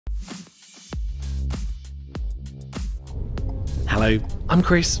Hello, I'm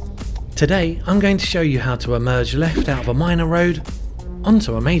Chris. Today I'm going to show you how to emerge left out of a minor road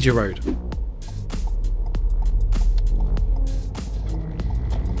onto a major road.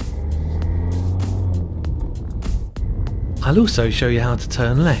 I'll also show you how to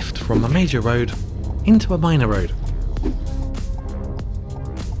turn left from a major road into a minor road.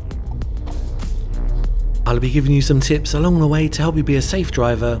 I'll be giving you some tips along the way to help you be a safe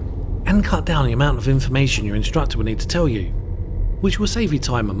driver and cut down the amount of information your instructor will need to tell you, which will save you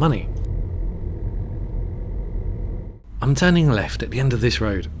time and money. I'm turning left at the end of this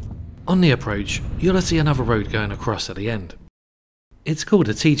road. On the approach, you'll see another road going across at the end. It's called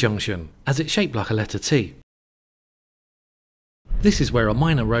a T-junction, as it's shaped like a letter T. This is where a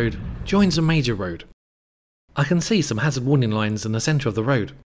minor road joins a major road. I can see some hazard warning lines in the centre of the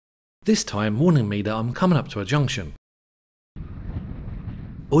road, this time warning me that I'm coming up to a junction.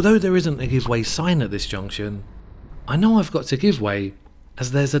 Although there isn't a give way sign at this junction, I know I've got to give way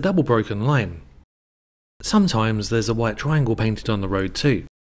as there's a double broken line. Sometimes there's a white triangle painted on the road too.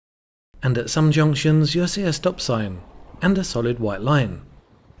 And at some junctions you'll see a stop sign and a solid white line.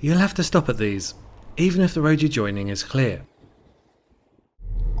 You'll have to stop at these, even if the road you're joining is clear.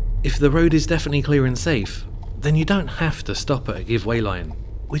 If the road is definitely clear and safe, then you don't have to stop at a give way line,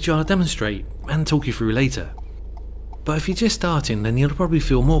 which I'll demonstrate and talk you through later. But if you're just starting, then you'll probably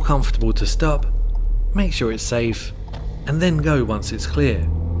feel more comfortable to stop, make sure it's safe, and then go once it's clear.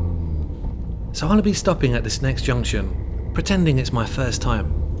 So I'll be stopping at this next junction, pretending it's my first time,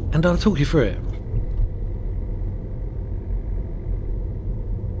 and I'll talk you through it.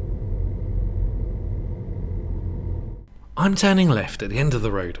 I'm turning left at the end of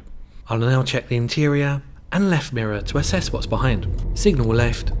the road. I'll now check the interior and left mirror to assess what's behind. Signal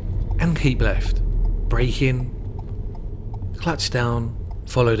left and keep left. Brake in, clutch down,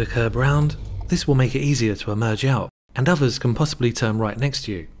 follow the curb round. This will make it easier to emerge out, and others can possibly turn right next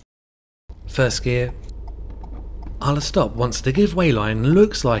to you. First gear. I'll stop once the give way line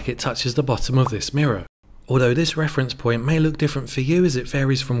looks like it touches the bottom of this mirror, although this reference point may look different for you as it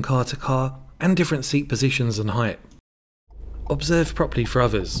varies from car to car and different seat positions and height. Observe properly for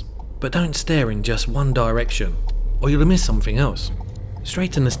others, but don't stare in just one direction, or you'll miss something else.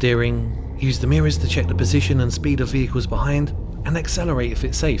 Straighten the steering, use the mirrors to check the position and speed of vehicles behind, and accelerate if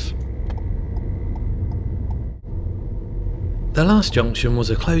it's safe. The last junction was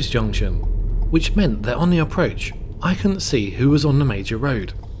a closed junction, which meant that on the approach, I couldn't see who was on the major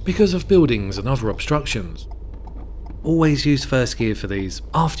road, because of buildings and other obstructions. Always use first gear for these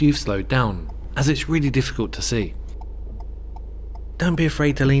after you've slowed down, as it's really difficult to see. Don't be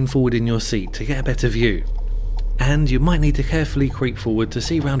afraid to lean forward in your seat to get a better view, and you might need to carefully creep forward to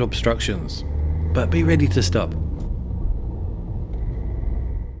see round obstructions, but be ready to stop.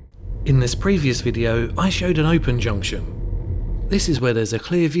 In this previous video I showed an open junction. This is where there's a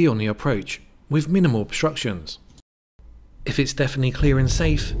clear view on the approach with minimal obstructions. If it's definitely clear and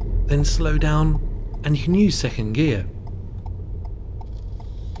safe, then slow down and you can use second gear.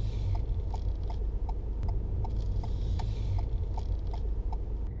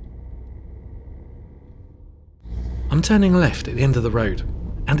 I'm turning left at the end of the road,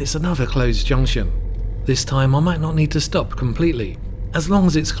 and it's another closed junction. This time I might not need to stop completely, as long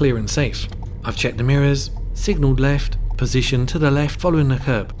as it's clear and safe. I've checked the mirrors, signalled left, position to the left following the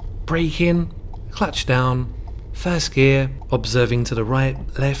curb, brake in, clutch down, first gear, observing to the right,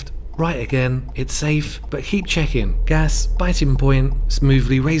 left, right again, it's safe, but keep checking, gas, biting point,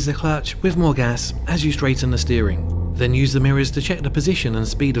 smoothly raise the clutch with more gas as you straighten the steering. Then use the mirrors to check the position and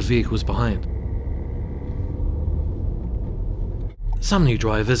speed of vehicles behind. Some new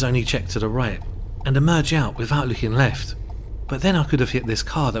drivers only check to the right and emerge out without looking left, but then I could have hit this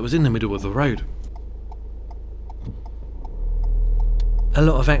car that was in the middle of the road. A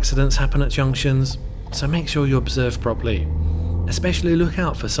lot of accidents happen at junctions, so make sure you observe properly, especially look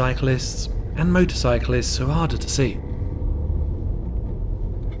out for cyclists and motorcyclists who are harder to see.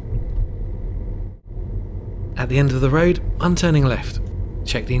 At the end of the road, I'm turning left.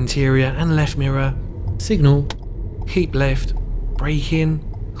 Check the interior and left mirror, signal, keep left, brake in,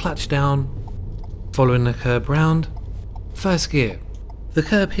 clutch down, following the curb round, first gear. The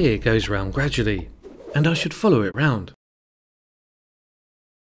curb here goes round gradually, and I should follow it round.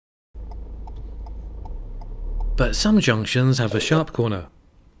 But some junctions have a sharp corner,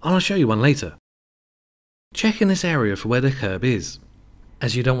 and I'll show you one later. Check in this area for where the curb is,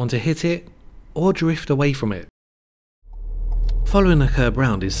 as you don't want to hit it or drift away from it. Following the curb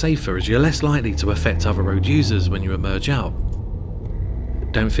round is safer as you're less likely to affect other road users when you emerge out.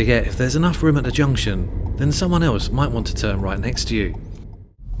 Don't forget, if there's enough room at the junction, then someone else might want to turn right next to you.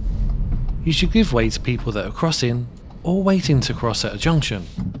 You should give way to people that are crossing or waiting to cross at a junction.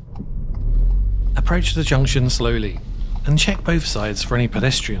 Approach the junction slowly and check both sides for any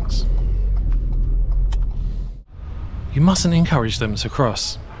pedestrians. You mustn't encourage them to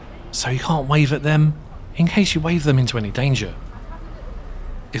cross, so you can't wave at them in case you wave them into any danger.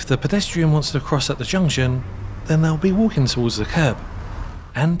 If the pedestrian wants to cross at the junction, then they'll be walking towards the curb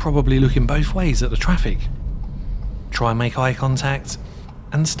and probably looking both ways at the traffic. Try and make eye contact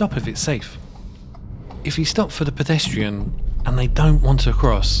and stop if it's safe. If you stop for the pedestrian and they don't want to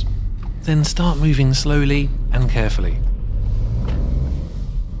cross, then start moving slowly and carefully.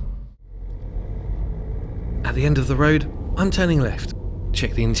 At the end of the road, I'm turning left.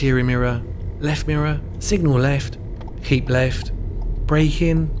 Check the interior mirror, signal left, keep left, brake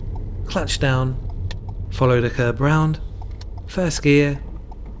in, clutch down, follow the curb round, first gear,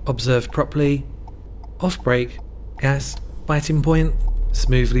 observe properly, off brake, gas, biting point,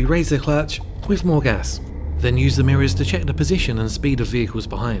 smoothly raise the clutch with more gas, then use the mirrors to check the position and speed of vehicles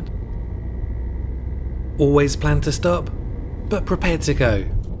behind. Always plan to stop, but prepared to go.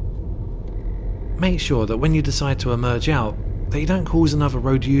 Make sure that when you decide to emerge out, that you don't cause another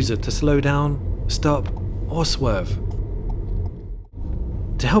road user to slow down, stop, or swerve.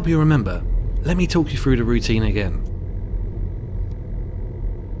 To help you remember, let me talk you through the routine again.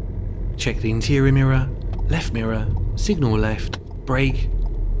 Check the interior mirror, signal left, brake,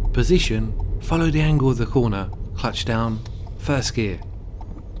 position, follow the angle of the corner, clutch down, first gear.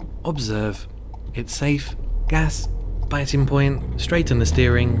 Observe, it's safe, gas, biting point, straighten the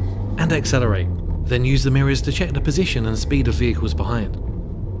steering, and accelerate. Then use the mirrors to check the position and speed of vehicles behind.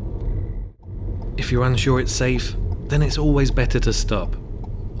 If you're unsure it's safe, then it's always better to stop,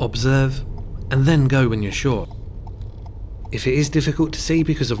 observe, and then go when you're sure. If it is difficult to see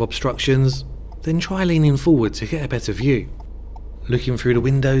because of obstructions, then try leaning forward to get a better view. Looking through the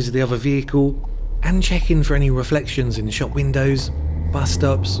windows of the other vehicle and checking for any reflections in shop windows, bus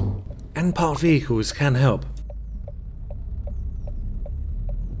stops, and parked vehicles can help.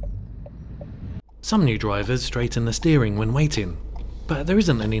 Some new drivers straighten the steering when waiting, but there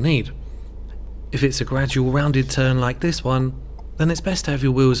isn't any need. If it's a gradual rounded turn like this one, then it's best to have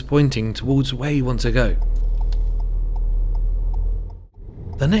your wheels pointing towards where you want to go.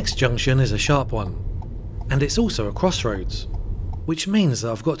 The next junction is a sharp one, and it's also a crossroads, which means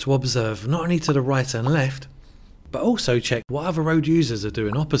that I've got to observe not only to the right and left, but also check what other road users are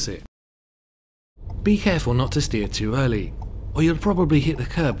doing opposite. Be careful not to steer too early, or you'll probably hit the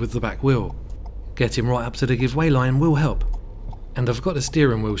curb with the back wheel. Getting right up to the give way line will help, and I've got the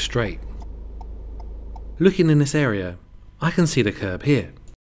steering wheel straight. Looking in this area, I can see the curb here.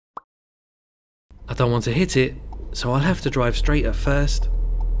 I don't want to hit it, so I'll have to drive straight at first,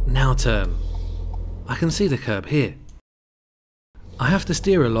 now turn. I can see the curb here. I have to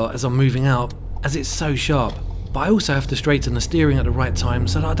steer a lot as I'm moving out, as it's so sharp, but I also have to straighten the steering at the right time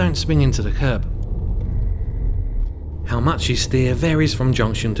so that I don't swing into the curb. How much you steer varies from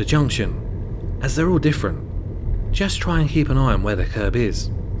junction to junction, as they're all different. Just try and keep an eye on where the curb is.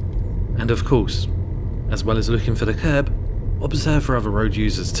 And of course, as well as looking for the curb, observe for other road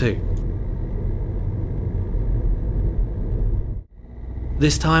users too.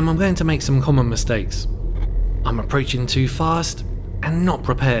 This time I'm going to make some common mistakes. I'm approaching too fast and not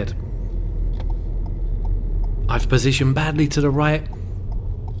prepared. I've positioned badly to the right,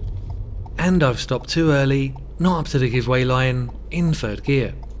 and I've stopped too early, not up to the give way line, in third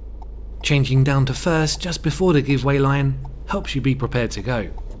gear. Changing down to first just before the give way line helps you be prepared to go.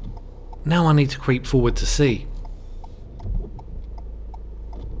 Now I need to creep forward to C.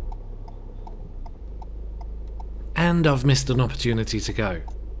 And I've missed an opportunity to go.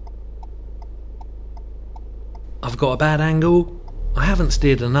 I've got a bad angle, I haven't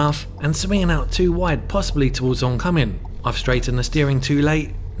steered enough, and swinging out too wide possibly towards oncoming. I've straightened the steering too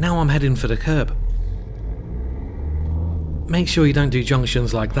late, now I'm heading for the curb. Make sure you don't do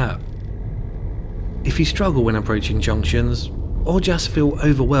junctions like that. If you struggle when approaching junctions, or just feel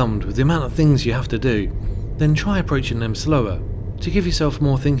overwhelmed with the amount of things you have to do, then try approaching them slower, to give yourself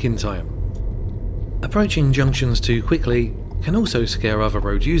more thinking time. Approaching junctions too quickly can also scare other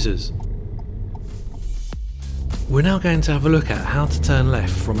road users. We're now going to have a look at how to turn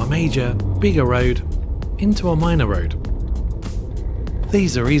left from a major, bigger road into a minor road.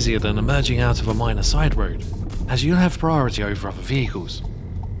 These are easier than emerging out of a minor side road, as you'll have priority over other vehicles.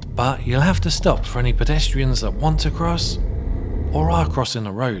 But you'll have to stop for any pedestrians that want to cross or are crossing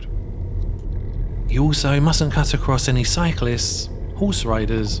the road. You also mustn't cut across any cyclists, horse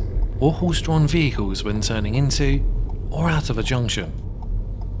riders, or horse-drawn vehicles when turning into or out of a junction.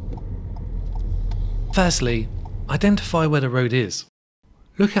 Firstly, identify where the road is.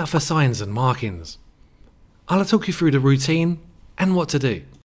 Look out for signs and markings. I'll talk you through the routine and what to do.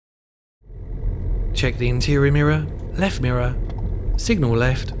 Check the interior mirror, signal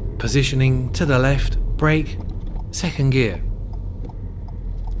left, positioning to the left, brake, second gear,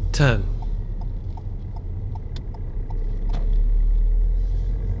 turn.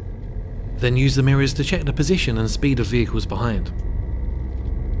 Then use the mirrors to check the position and speed of vehicles behind.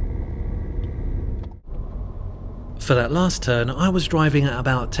 For that last turn, I was driving at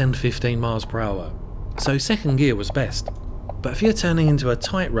about 10-15 miles per hour, so second gear was best. But if you're turning into a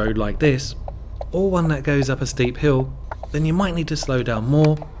tight road like this, or one that goes up a steep hill, then you might need to slow down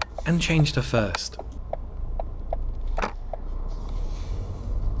more and change to first.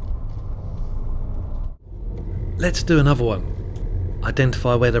 Let's do another one.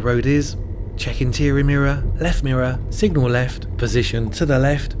 Identify where the road is, check interior mirror, signal left, position to the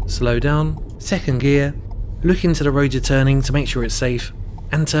left, slow down, second gear, look into the road you're turning to make sure it's safe,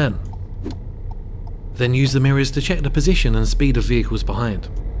 and turn. Then use the mirrors to check the position and speed of vehicles behind.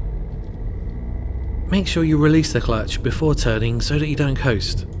 Make sure you release the clutch before turning so that you don't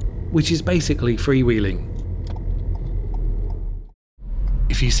coast, which is basically freewheeling.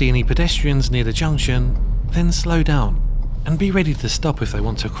 If you see any pedestrians near the junction, then slow down and be ready to stop if they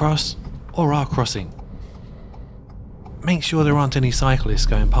want to cross or are crossing. Make sure there aren't any cyclists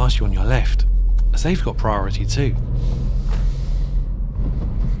going past you on your left, as they've got priority too.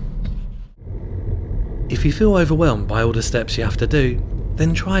 If you feel overwhelmed by all the steps you have to do,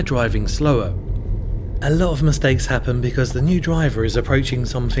 then try driving slower. A lot of mistakes happen because the new driver is approaching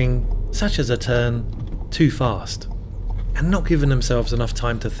something, such as a turn, too fast, and not giving themselves enough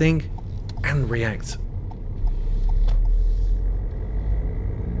time to think and react.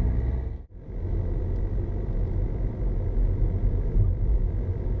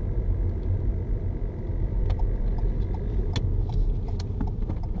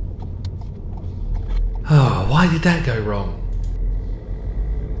 Oh, why did that go wrong?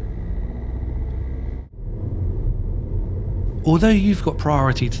 Although you've got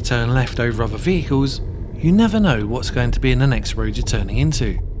priority to turn left over other vehicles, you never know what's going to be in the next road you're turning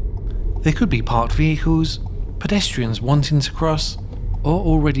into. There could be parked vehicles, pedestrians wanting to cross, or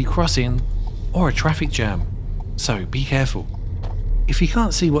already crossing, or a traffic jam, so be careful. If you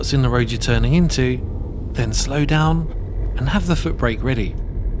can't see what's in the road you're turning into, then slow down and have the foot brake ready.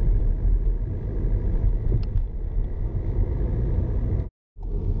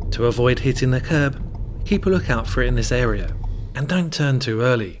 To avoid hitting the curb, keep a lookout for it in this area, and don't turn too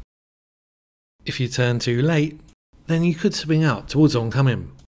early. If you turn too late, then you could swing out towards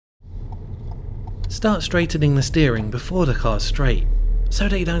oncoming. Start straightening the steering before the car's straight, so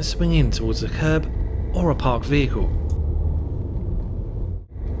that you don't swing in towards the curb or a parked vehicle.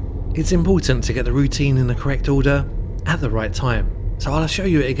 It's important to get the routine in the correct order at the right time, so I'll show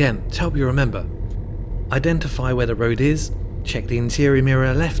you it again to help you remember. Identify where the road is, check the interior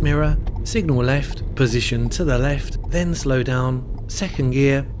mirror, signal left, position to the left, then slow down, second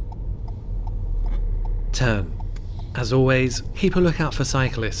gear, turn. As always, keep a lookout for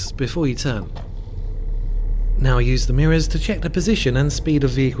cyclists before you turn. Now use the mirrors to check the position and speed of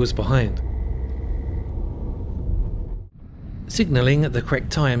vehicles behind. Signalling at the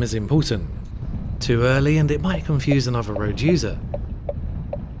correct time is important. Too early and it might confuse another road user.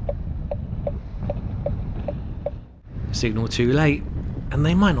 Signal too late, and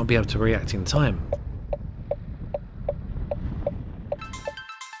they might not be able to react in time.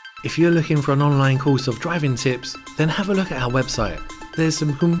 If you're looking for an online course of driving tips, then have a look at our website. There's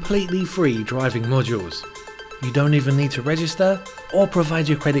some completely free driving modules. You don't even need to register or provide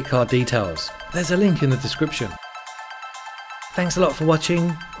your credit card details. There's a link in the description. Thanks a lot for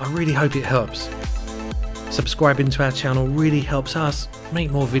watching, I really hope it helps. Subscribing to our channel really helps us make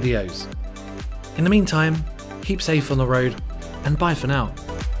more videos. In the meantime, keep safe on the road, and bye for now.